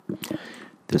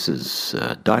This is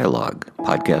Dialogue,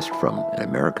 podcast from an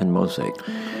American Mosaic.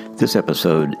 This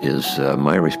episode is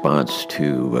my response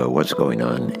to what's going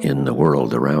on in the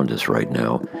world around us right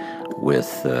now with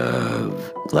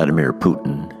Vladimir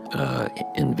Putin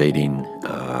invading,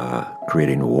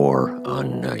 creating a war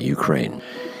on Ukraine.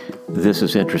 This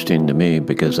is interesting to me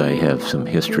because I have some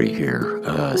history here.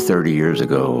 30 years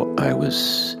ago, I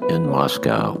was in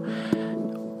Moscow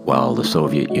while the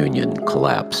Soviet Union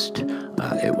collapsed.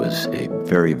 It was a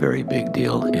very, very big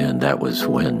deal, and that was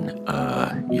when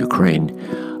Ukraine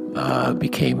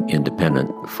became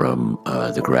independent from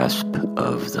the grasp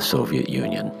of the Soviet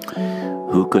Union.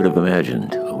 Who could have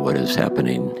imagined what is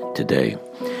happening today?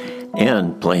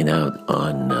 And playing out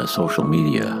on social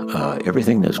media,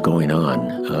 everything that's going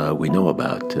on, we know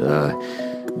about,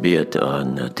 be it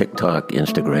on TikTok,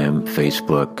 Instagram,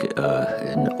 Facebook,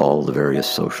 and all the various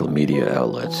social media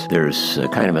outlets. There's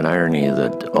kind of an irony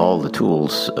that all the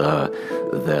tools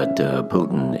that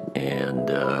Putin and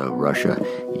Russia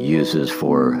uses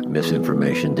for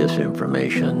misinformation,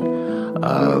 disinformation,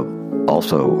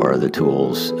 also are the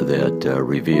tools that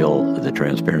reveal the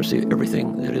transparency of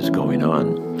everything that is going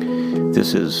on.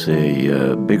 This is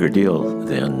a bigger deal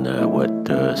than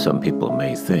what some people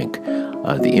may think.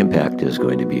 The impact is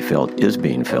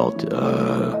being felt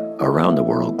around the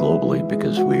world globally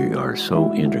because we are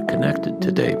so interconnected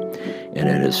today. And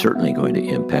it is certainly going to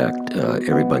impact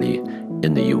everybody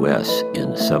in the U.S.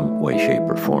 in some way, shape,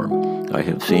 or form. I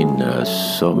have seen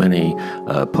so many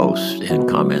posts and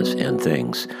comments and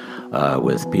things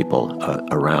with people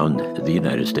around the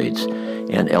United States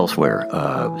and elsewhere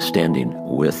standing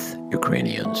with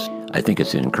Ukrainians. I think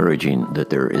it's encouraging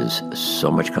that there is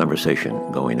so much conversation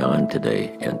going on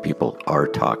today and people are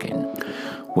talking.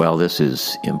 While this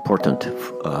is important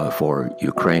for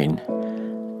Ukraine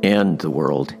and the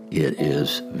world, it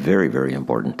is very, very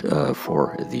important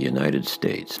for the United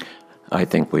States. I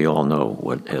think we all know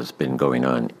what has been going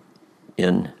on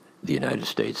in the United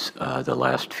States the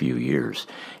last few years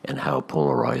and how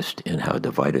polarized and how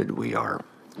divided we are.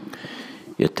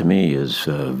 It, to me, is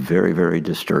very, very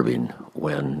disturbing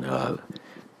when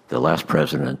the last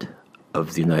president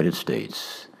of the United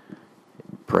States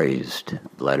praised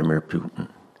Vladimir Putin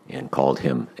and called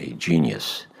him a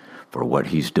genius for what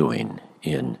he's doing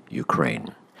in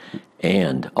Ukraine,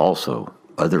 and also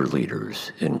other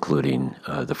leaders, including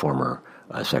the former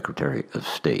Secretary of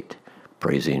State,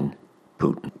 praising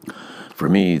Putin. For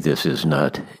me, this is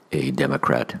not a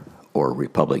Democrat or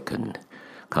Republican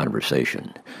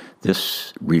conversation.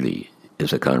 This really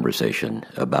is a conversation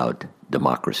about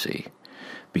democracy,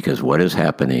 because what is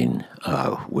happening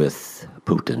with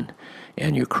Putin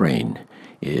and Ukraine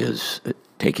is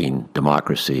taking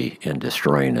democracy and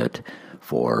destroying it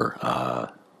for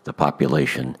the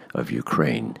population of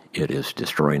Ukraine. It is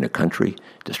destroying a country,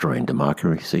 destroying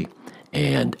democracy,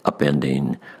 and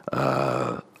upending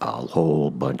a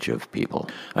whole bunch of people.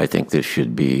 I think this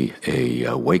should be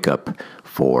a wake-up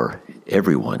for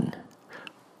everyone,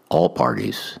 all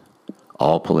parties,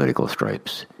 all political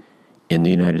stripes in the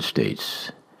United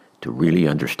States to really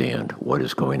understand what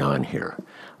is going on here.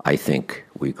 I think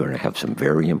we're going to have some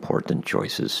very important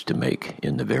choices to make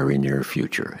in the very near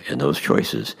future, and those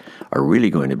choices are really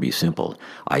going to be simple.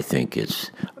 I think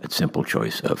it's a simple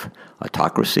choice of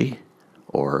autocracy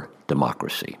or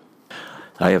democracy.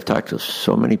 I have talked to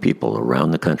so many people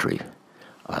around the country,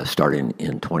 starting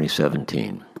in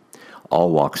 2017,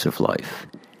 all walks of life.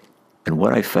 And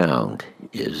what I found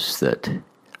is that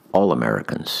all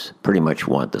Americans pretty much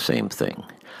want the same thing.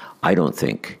 I don't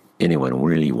think anyone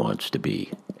really wants to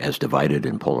be as divided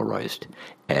and polarized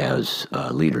as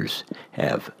leaders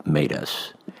have made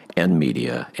us, and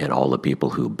media, and all the people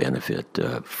who benefit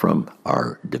from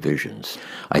our divisions.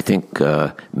 I think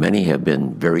many have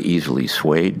been very easily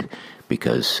swayed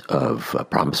because of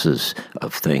promises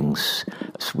of things.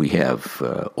 We have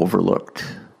overlooked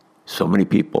so many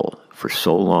people for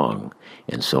so long,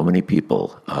 and so many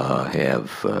people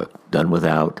have done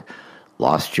without,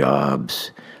 lost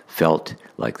jobs, felt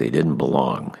like they didn't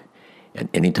belong. And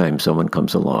anytime someone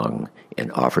comes along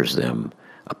and offers them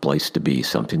a place to be,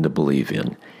 something to believe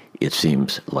in, it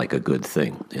seems like a good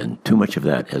thing. And too much of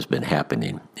that has been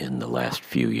happening in the last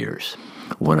few years.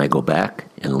 When I go back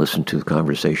and listen to the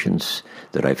conversations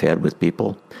that I've had with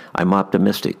people, I'm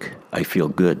optimistic. I feel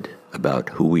good about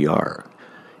who we are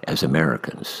as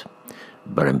Americans.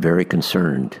 But I'm very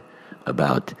concerned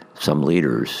about some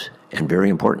leaders, and very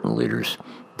important leaders,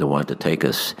 that want to take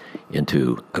us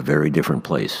into a very different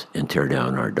place and tear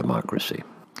down our democracy.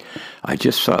 I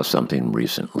just saw something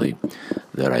recently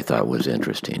that I thought was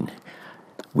interesting.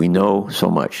 We know so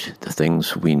much, the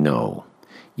things we know,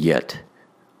 yet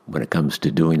when it comes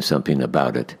to doing something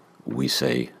about it, we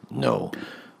say no.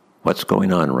 What's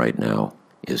going on right now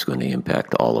is going to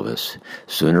impact all of us.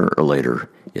 Sooner or later,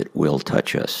 it will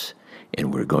touch us,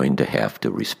 and we're going to have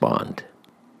to respond.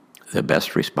 The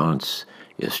best response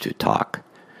is to talk,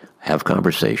 have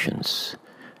conversations,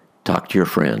 talk to your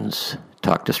friends,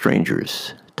 talk to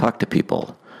strangers, talk to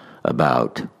people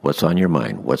about what's on your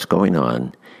mind, what's going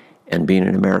on, and being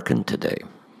an American today.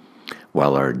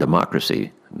 While our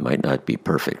democracy might not be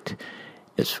perfect,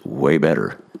 it's way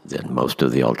better than most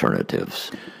of the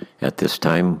alternatives. At this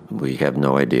time, we have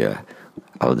no idea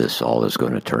how this all is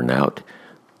going to turn out,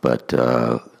 but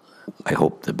I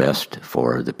hope the best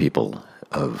for the people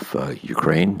of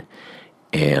Ukraine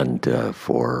and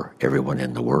for everyone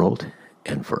in the world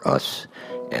and for us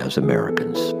as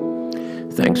Americans.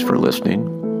 Thanks for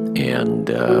listening, and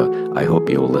I hope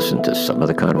you'll listen to some of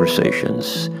the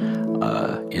conversations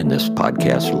in this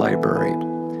podcast library.